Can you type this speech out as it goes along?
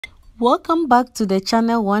Welcome back to the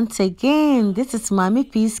channel once again. This is Mommy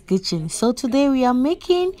P's Kitchen. So today we are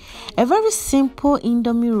making a very simple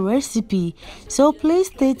Indomie recipe. So please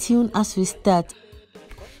stay tuned as we start.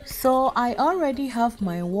 So I already have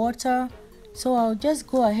my water. So I'll just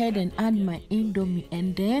go ahead and add my Indomie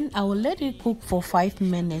and then I will let it cook for 5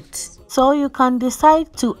 minutes. So you can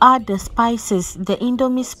decide to add the spices, the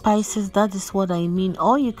Indomie spices, that is what I mean,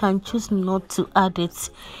 or you can choose not to add it.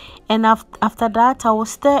 And after that, I will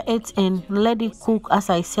stir it and let it cook, as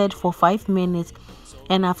I said, for 5 minutes.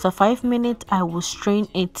 And after 5 minutes, I will strain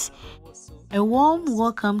it. A warm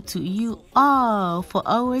welcome to you all for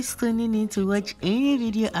always tuning in to watch any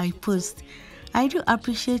video I post. I do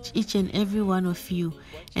appreciate each and every one of you.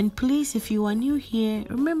 And please, if you are new here,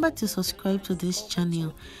 remember to subscribe to this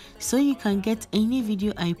channel so you can get any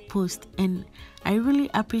video I post. And I really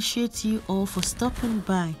appreciate you all for stopping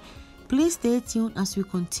by. Please stay tuned as we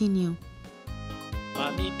continue.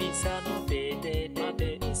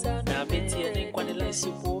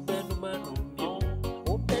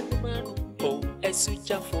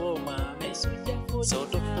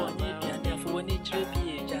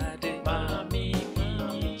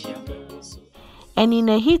 And in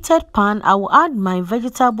a heated pan, I will add my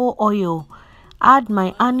vegetable oil, add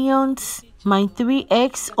my onions, my 3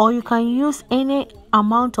 eggs, or you can use any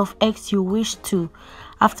amount of eggs you wish to.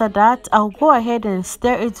 After that, I'll go ahead and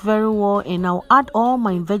stir it very well and I'll add all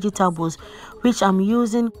my vegetables which I'm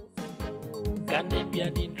using.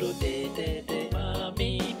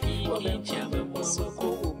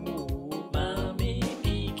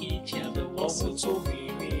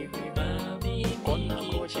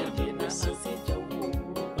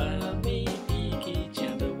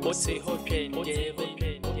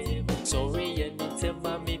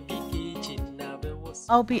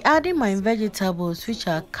 I'll be adding my vegetables, which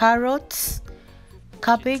are carrots,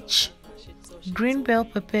 cabbage, green bell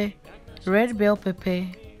pepper, red bell pepper,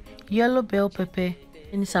 yellow bell pepper,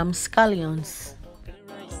 and some scallions.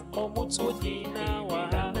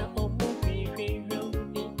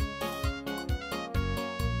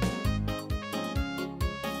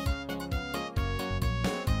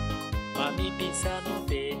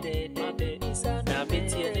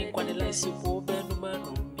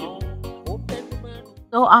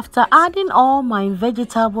 So after adding all my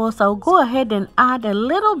vegetables, I'll go ahead and add a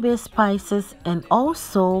little bit spices, and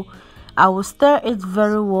also I will stir it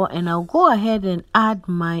very well and I'll go ahead and add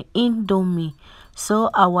my Indomie. So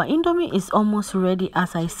our Indomie is almost ready.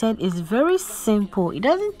 As I said, it's very simple. It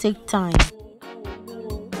doesn't take time.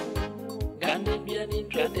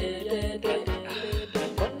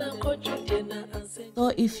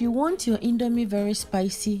 So if you want your Indomie very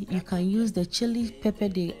spicy, you can use the chili pepper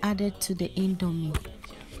they added to the Indomie.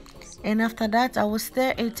 And after that, I will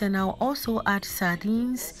stir it and I'll also add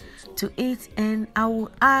sardines to it, and I will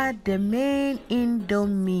add the main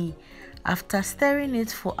Indomie. After stirring it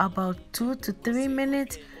for about 2 to 3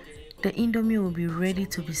 minutes, the Indomie will be ready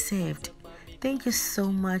to be served. Thank you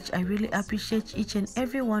so much. I really appreciate each and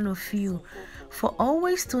every one of you for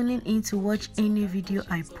always tuning in to watch any video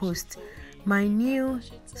I post. My new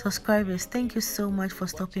subscribers, thank you so much for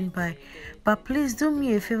stopping by. But please do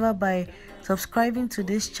me a favor by subscribing to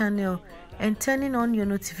this channel and turning on your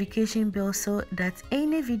notification bell so that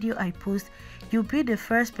any video I post, you'll be the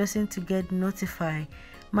first person to get notified.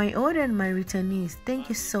 My old and my returnees, thank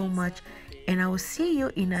you so much, and I will see you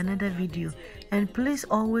in another video. And please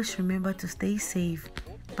always remember to stay safe.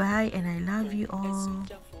 Bye, and I love you all.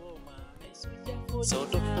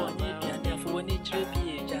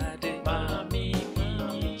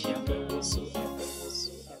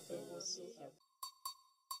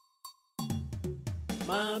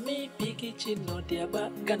 Mommy Piggy Chin no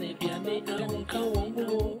diaba Ghanaian ahunka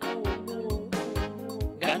wongo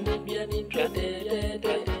Ghanaian trade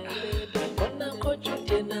Kona kochu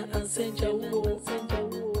tena ansenja wo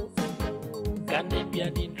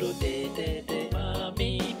Ghanaian trade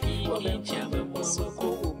Mommy Piggy Chama Mosoko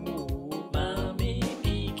umu Mommy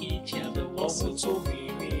Piggy Chama Mosuto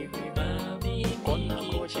Mommy Kona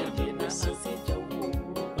kochu tena ansenja wo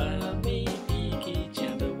Mommy Piggy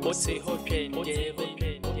Chama Mose Hoken